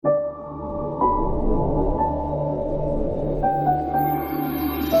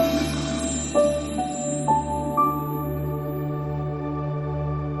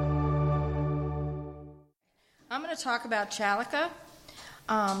want to talk about Chalica.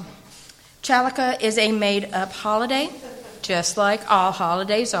 Chalica is a made-up holiday, just like all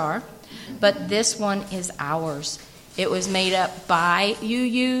holidays are, but this one is ours. It was made up by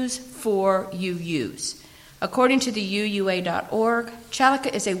UUs for UUs. According to the UUA.org,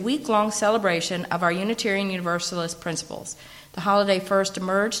 Chalica is a week-long celebration of our Unitarian Universalist principles. The holiday first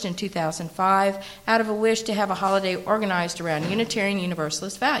emerged in 2005 out of a wish to have a holiday organized around Unitarian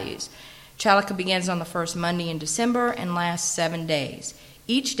Universalist values. Chalica begins on the first Monday in December and lasts 7 days.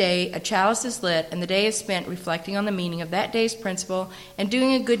 Each day, a chalice is lit, and the day is spent reflecting on the meaning of that day's principle and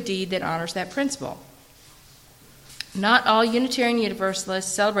doing a good deed that honors that principle. Not all Unitarian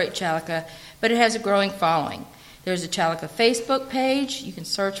Universalists celebrate Chalica, but it has a growing following. There's a Chalica Facebook page. You can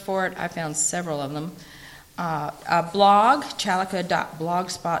search for it. I found several of them. A blog,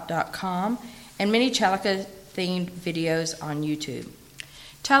 chalica.blogspot.com, and many Chalica-themed videos on YouTube.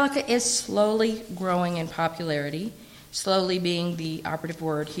 Chalica is slowly growing in popularity, slowly being the operative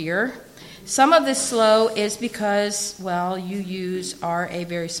word here. Some of this slow is because, UUs are a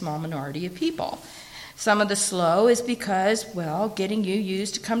very small minority of people. Some of the slow is because, getting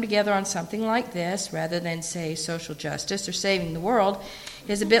UUs to come together on something like this, rather than, say, social justice or saving the world,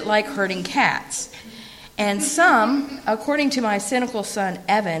 is a bit like herding cats. And some, according to my cynical son,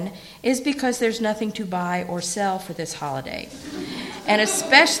 Evan, is because there's nothing to buy or sell for this holiday. And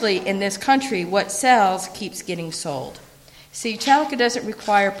especially in this country, what sells keeps getting sold. See, Chalica doesn't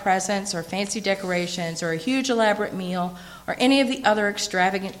require presents or fancy decorations or a huge elaborate meal or any of the other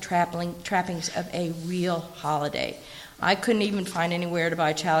extravagant trappings of a real holiday. I couldn't even find anywhere to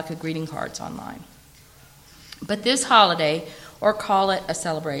buy Chalica greeting cards online. But this holiday, or call it a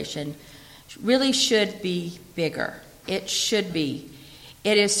celebration, really should be bigger. It should be.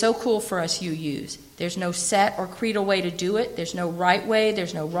 It is so cool for us UUs. There's no set or creedal way to do it. There's no right way.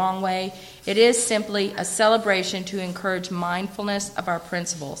 There's no wrong way. It is simply a celebration to encourage mindfulness of our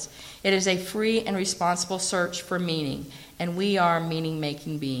principles. It is a free and responsible search for meaning, and we are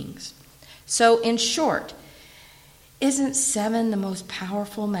meaning-making beings. So, in short, isn't 7 the most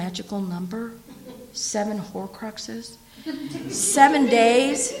powerful magical number? 7 Horcruxes? 7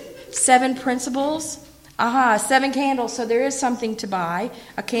 days? 7 principles? 7 candles, so there is something to buy.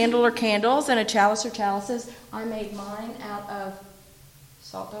 A candle or candles, and a chalice or chalices. I made mine out of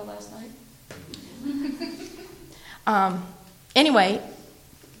salt dough last night. Anyway,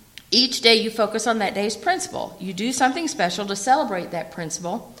 each day you focus on that day's principle. You do something special to celebrate that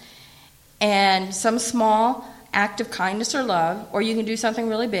principle, and some small act of kindness or love, or you can do something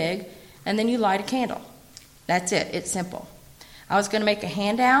really big, and then you light a candle. That's it. It's simple. I was going to make a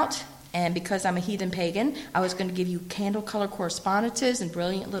handout, and because I'm a heathen pagan, I was going to give you candle color correspondences and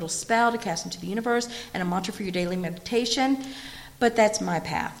brilliant little spell to cast into the universe and a mantra for your daily meditation. But that's my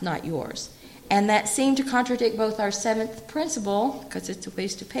path, not yours. And that seemed to contradict both our 7th principle, because it's a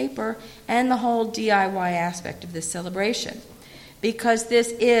waste of paper, and the whole DIY aspect of this celebration. Because this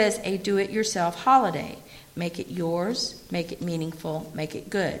is a do-it-yourself holiday. Make it yours, make it meaningful, make it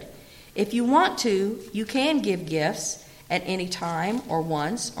good. If you want to, you can give gifts at any time, or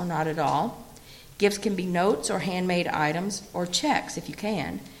once, or not at all. Gifts can be notes or handmade items, or checks if you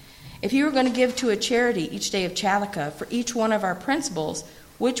can. If you were going to give to a charity each day of Chalica for each one of our principles,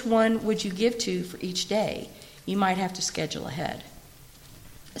 which one would you give to for each day? You might have to schedule ahead.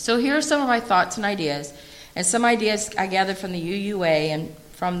 So here are some of my thoughts and some ideas I gathered from the UUA and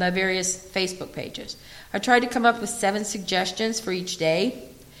from the various Facebook pages. I tried to come up with 7 suggestions for each day.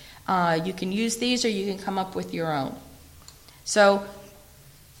 You can use these, or you can come up with your own. So,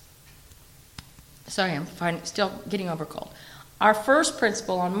 sorry, I'm still getting over cold. Our first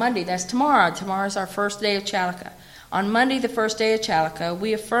principle on Monday, that's tomorrow. Tomorrow's our first day of Chalica. On Monday, the first day of Chalica,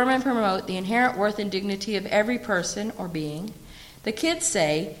 we affirm and promote the inherent worth and dignity of every person or being. The kids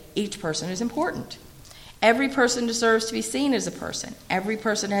say each person is important. Every person deserves to be seen as a person. Every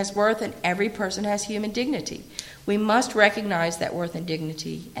person has worth, and every person has human dignity. We must recognize that worth and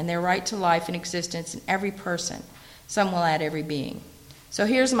dignity and their right to life and existence in every person. Some will add every being. So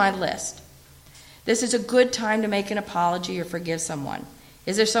here's my list. This is a good time to make an apology or forgive someone.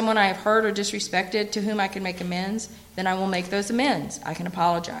 Is there someone I have hurt or disrespected to whom I can make amends? Then I will make those amends. I can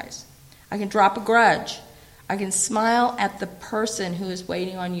apologize. I can drop a grudge. I can smile at the person who is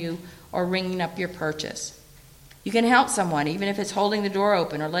waiting on you or ringing up your purchase. You can help someone, even if it's holding the door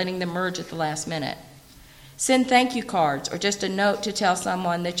open or letting them merge at the last minute. Send thank you cards or just a note to tell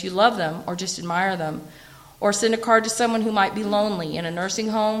someone that you love them or just admire them. Or send a card to someone who might be lonely in a nursing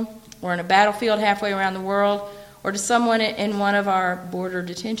home or in a battlefield halfway around the world, or to someone in one of our border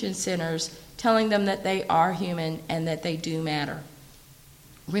detention centers, telling them that they are human and that they do matter.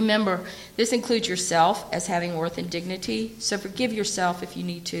 Remember, this includes yourself as having worth and dignity, so forgive yourself if you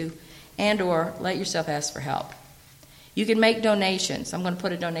need to, and or let yourself ask for help. You can make donations. I'm going to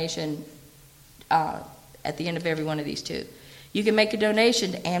put a donation at the end of every one of these too. You can make a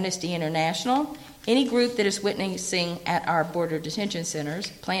donation to Amnesty International, any group that is witnessing at our border detention centers,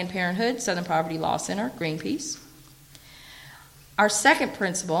 Planned Parenthood, Southern Poverty Law Center, Greenpeace. Our second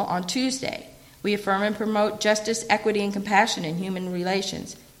principle on Tuesday, we affirm and promote justice, equity, and compassion in human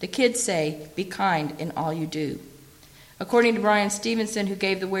relations. The kids say, be kind in all you do. According to Brian Stevenson, who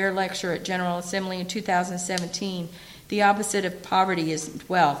gave the Ware Lecture at General Assembly in 2017, the opposite of poverty isn't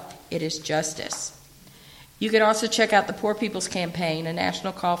wealth, it is justice. You could also check out the Poor People's Campaign, a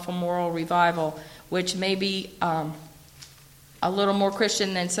national call for moral revival, which may be a little more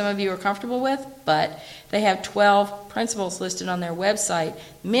Christian than some of you are comfortable with, but they have 12 principles listed on their website,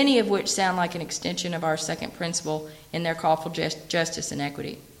 many of which sound like an extension of our second principle in their call for justice and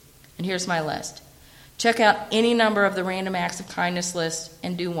equity. And here's my list. Check out any number of the random acts of kindness list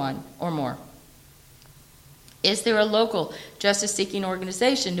and do one or more. Is there a local justice-seeking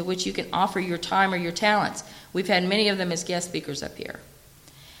organization to which you can offer your time or your talents? We've had many of them as guest speakers up here.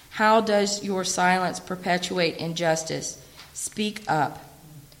 How does your silence perpetuate injustice? Speak up.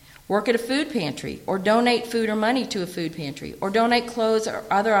 Work at a food pantry, or donate food or money to a food pantry, or donate clothes or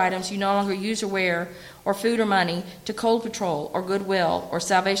other items you no longer use or wear, or food or money to Cold Patrol or Goodwill or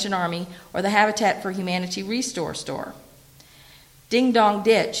Salvation Army or the Habitat for Humanity Restore Store. Ding Dong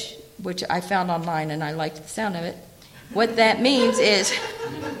Ditch, which I found online and I liked the sound of it. What that means is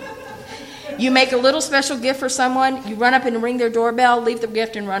you make a little special gift for someone, you run up and ring their doorbell, leave the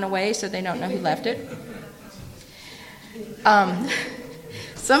gift and run away so they don't know who left it.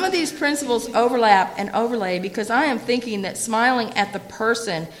 Some of these principles overlap and overlay because I am thinking that smiling at the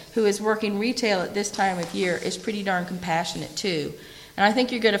person who is working retail at this time of year is pretty darn compassionate too. And I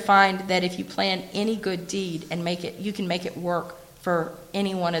think you're going to find that if you plan any good deed and make it, you can make it work for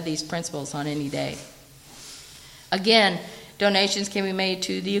any one of these principles on any day. Again, donations can be made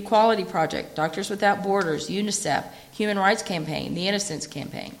to the Equality Project, Doctors Without Borders, UNICEF, Human Rights Campaign, the Innocence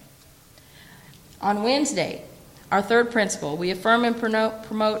Campaign. On Wednesday, our third principle, we affirm and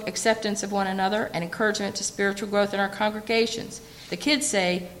promote acceptance of one another and encouragement to spiritual growth in our congregations. The kids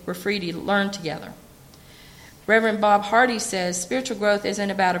say we're free to learn together. Reverend Bob Hardy says spiritual growth isn't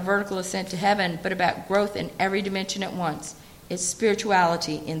about a vertical ascent to heaven, but about growth in every dimension at once. It's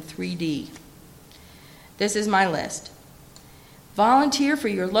spirituality in 3D. This is my list. Volunteer for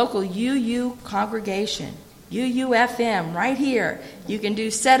your local UU congregation. UUFM, right here. You can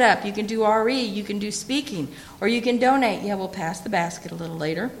do setup, you can do RE, you can do speaking, or you can donate. Yeah, we'll pass the basket a little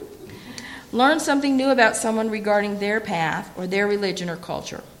later. Learn something new about someone regarding their path or their religion or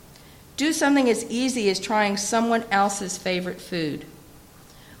culture. Do something as easy as trying someone else's favorite food.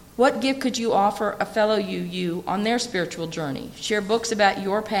 What gift could you offer a fellow UU on their spiritual journey? Share books about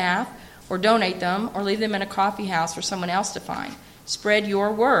your path, or donate them, or leave them in a coffee house for someone else to find. Spread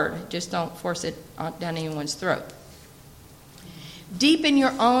your word. Just don't force it down anyone's throat. Deepen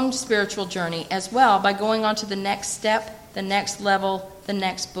your own spiritual journey as well by going on to the next step, the next level, the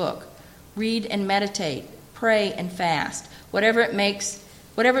next book. Read and meditate, pray and fast, whatever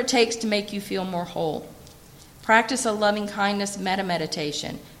it takes to make you feel more whole. Practice a loving kindness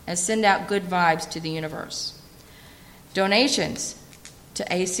meta-meditation and send out good vibes to the universe. Donations to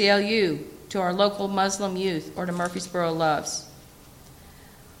ACLU, to our local Muslim youth, or to Murfreesboro Loves.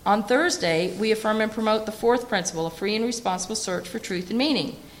 On Thursday, we affirm and promote the fourth principle, a free and responsible search for truth and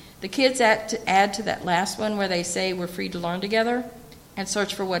meaning. The kids add to that last one where they say we're free to learn together and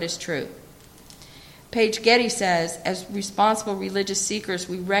search for what is true. Paige Getty says, as responsible religious seekers,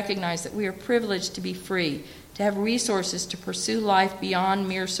 we recognize that we are privileged to be free, to have resources to pursue life beyond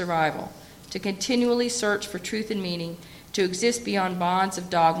mere survival, to continually search for truth and meaning, to exist beyond bonds of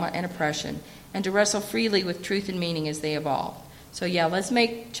dogma and oppression, and to wrestle freely with truth and meaning as they evolve. So yeah, let's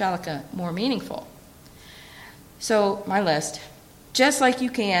make Chalica more meaningful. So my list. Just like you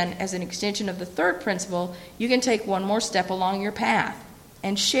can, as an extension of the third principle, you can take one more step along your path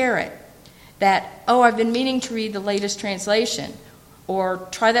and share it. That, I've been meaning to read the latest translation, or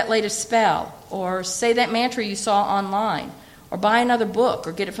try that latest spell, or say that mantra you saw online, or buy another book,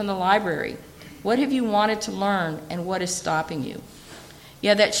 or get it from the library. What have you wanted to learn, and what is stopping you?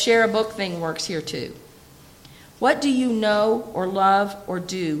 Yeah, that share a book thing works here too. What do you know or love or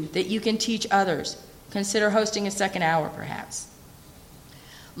do that you can teach others? Consider hosting a second hour, perhaps.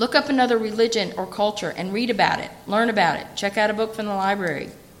 Look up another religion or culture and read about it, learn about it, check out a book from the library.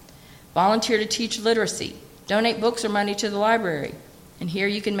 Volunteer to teach literacy. Donate books or money to the library. And here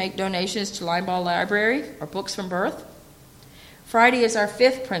you can make donations to Linebaugh Library or Books from Birth. Friday is our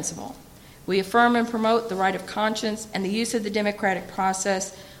fifth principle. We affirm and promote the right of conscience and the use of the democratic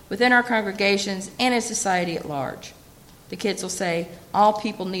process within our congregations and in society at large. The kids will say, all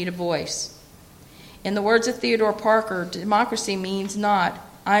people need a voice. In the words of Theodore Parker, democracy means not,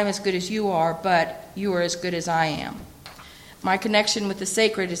 I am as good as you are, but you are as good as I am. My connection with the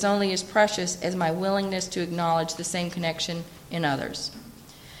sacred is only as precious as my willingness to acknowledge the same connection in others.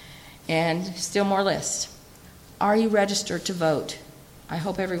 And still more lists. Are you registered to vote? I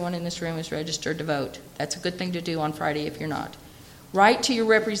hope everyone in this room is registered to vote. That's a good thing to do on Friday if you're not. Write to your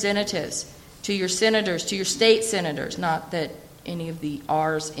representatives, to your senators, to your state senators. Not that any of the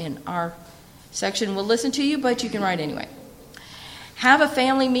R's in our section will listen to you, but you can write anyway. Have a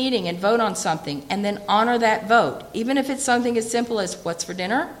family meeting and vote on something, and then honor that vote, even if it's something as simple as what's for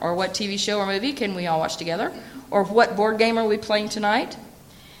dinner, or what TV show or movie can we all watch together, or what board game are we playing tonight.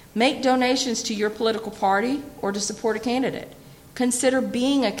 Make donations to your political party or to support a candidate. Consider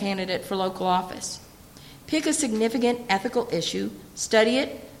being a candidate for local office. Pick a significant ethical issue, study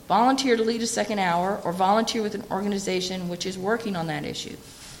it, volunteer to lead a second hour, or volunteer with an organization which is working on that issue.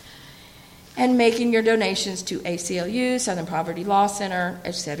 And making your donations to ACLU, Southern Poverty Law Center,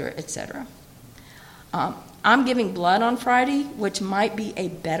 etc., etc. I'm giving blood on Friday, which might be a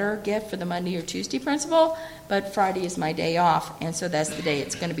better gift for the Monday or Tuesday principle, but Friday is my day off, and so that's the day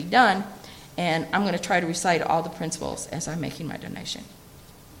it's going to be done. And I'm going to try to recite all the principles as I'm making my donation.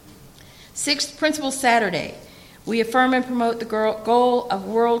 Sixth principle, Saturday. We affirm and promote the goal of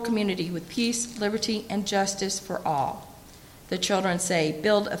world community with peace, liberty, and justice for all. The children say,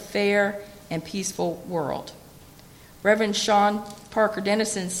 build a fair and peaceful world. Reverend Sean Parker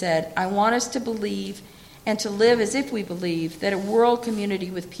Dennison said, I want us to believe and to live as if we believe that a world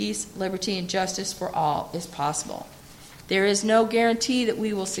community with peace, liberty, and justice for all is possible. There is no guarantee that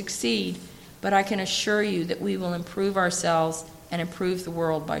we will succeed, but I can assure you that we will improve ourselves and improve the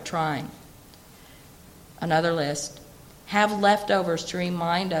world by trying. Another list. Have leftovers to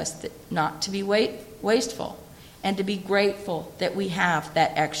remind us that not to be wasteful and to be grateful that we have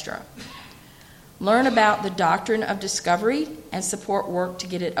that extra. Learn about the doctrine of discovery and support work to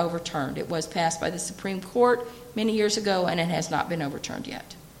get it overturned. It was passed by the Supreme Court many years ago, and it has not been overturned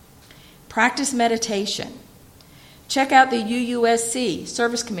yet. Practice meditation. Check out the UUSC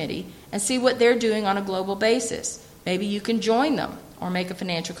Service Committee and see what they're doing on a global basis. Maybe you can join them or make a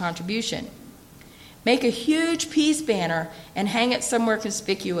financial contribution. Make a huge peace banner and hang it somewhere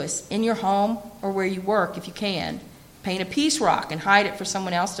conspicuous in your home or where you work if you can. Paint a peace rock and hide it for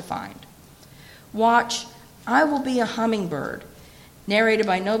someone else to find. Watch I Will Be a Hummingbird, narrated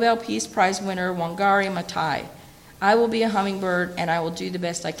by Nobel Peace Prize winner Wangari Maathai. I will be a hummingbird and I will do the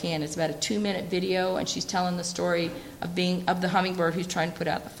best I can. It's about a 2-minute video, and she's telling the story of the hummingbird who's trying to put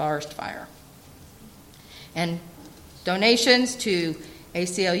out the forest fire. And donations to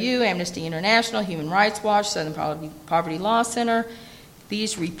ACLU, Amnesty International, Human Rights Watch, Southern Poverty Law Center.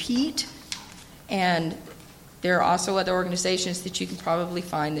 These repeat, and there are also other organizations that you can probably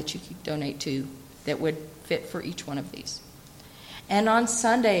find that you could donate to that would fit for each one of these. And on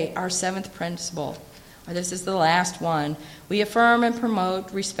Sunday, our seventh principle, this is the last one, we affirm and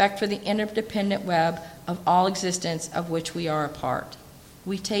promote respect for the interdependent web of all existence of which we are a part.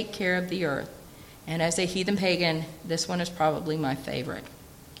 We take care of the earth. And as a heathen pagan, this one is probably my favorite.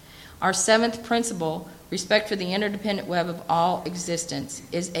 Our seventh principle, respect for the interdependent web of all existence,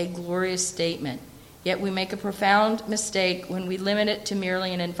 is a glorious statement. Yet we make a profound mistake when we limit it to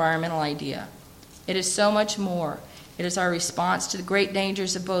merely an environmental idea. It is so much more. It is our response to the great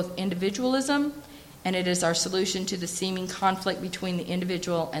dangers of both individualism, and it is our solution to the seeming conflict between the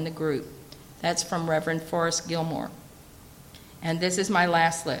individual and the group. That's from Reverend Forrest Gilmore. And this is my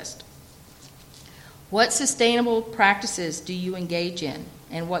last list. What sustainable practices do you engage in,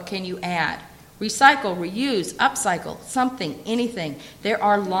 and what can you add? Recycle, reuse, upcycle, something, anything. There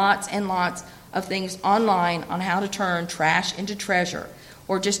are lots and lots of things online on how to turn trash into treasure,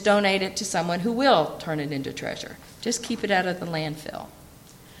 or just donate it to someone who will turn it into treasure. Just keep it out of the landfill.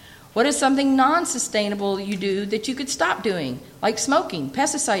 What is something non-sustainable you do that you could stop doing, like smoking,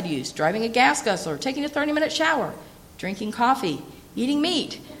 pesticide use, driving a gas guzzler, taking a 30-minute shower, drinking coffee, eating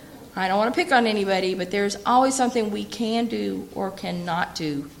meat? I don't want to pick on anybody, but there's always something we can do or cannot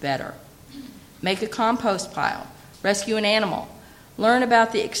do better. Make a compost pile, rescue an animal, learn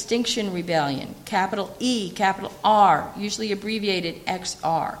about the Extinction Rebellion, capital E, capital R, usually abbreviated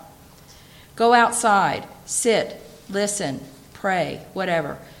XR. Go outside, sit, listen, pray,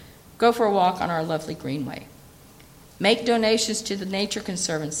 whatever. Go for a walk on our lovely greenway. Make donations to the Nature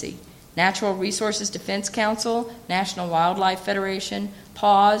Conservancy, Natural Resources Defense Council, National Wildlife Federation,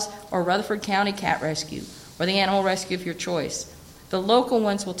 PAWS, or Rutherford County Cat Rescue, or the animal rescue of your choice. The local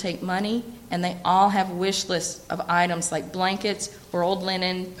ones will take money, and they all have wish lists of items like blankets or old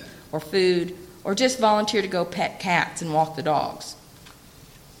linen or food, or just volunteer to go pet cats and walk the dogs.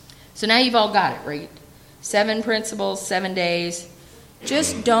 So now you've all got it, right? 7 principles, 7 days.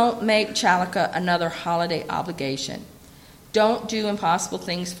 Just don't make Chalica another holiday obligation. Don't do impossible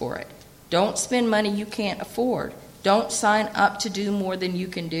things for it. Don't spend money you can't afford. Don't sign up to do more than you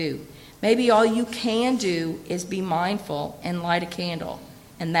can do. Maybe all you can do is be mindful and light a candle,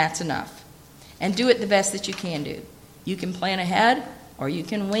 and that's enough. And do it the best that you can do. You can plan ahead, or you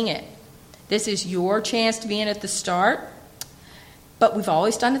can wing it. This is your chance to be in at the start, but we've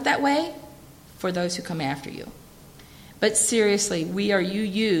always done it that way for those who come after you. But seriously, we are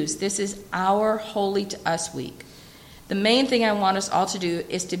UUs. This is our Holy to Us week. The main thing I want us all to do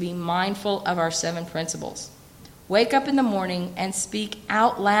is to be mindful of our 7 principles. Wake up in the morning and speak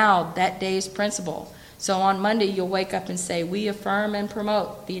out loud that day's principle. So on Monday, you'll wake up and say, we affirm and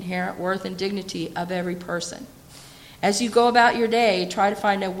promote the inherent worth and dignity of every person. As you go about your day, try to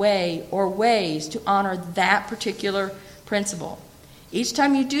find a way or ways to honor that particular principle. Each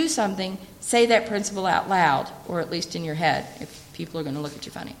time you do something, say that principle out loud, or at least in your head, if people are going to look at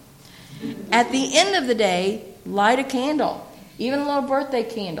you funny. At the end of the day, light a candle, even a little birthday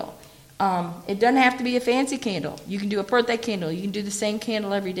candle. It doesn't have to be a fancy candle. You can do a birthday candle. You can do the same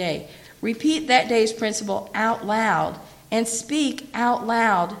candle every day. Repeat that day's principle out loud and speak out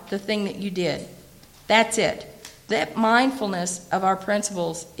loud the thing that you did. That's it. That mindfulness of our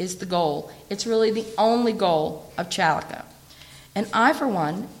principles is the goal. It's really the only goal of Chalica. And I, for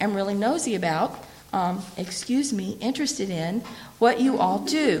one, am really nosy about, interested in what you all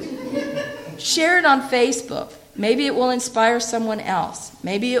do. Share it on Facebook. Maybe it will inspire someone else.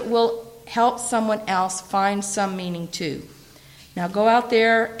 Maybe it will help someone else find some meaning too. Now go out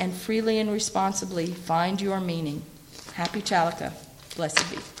there and freely and responsibly find your meaning. Happy Chalica. Blessed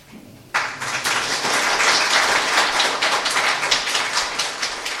be.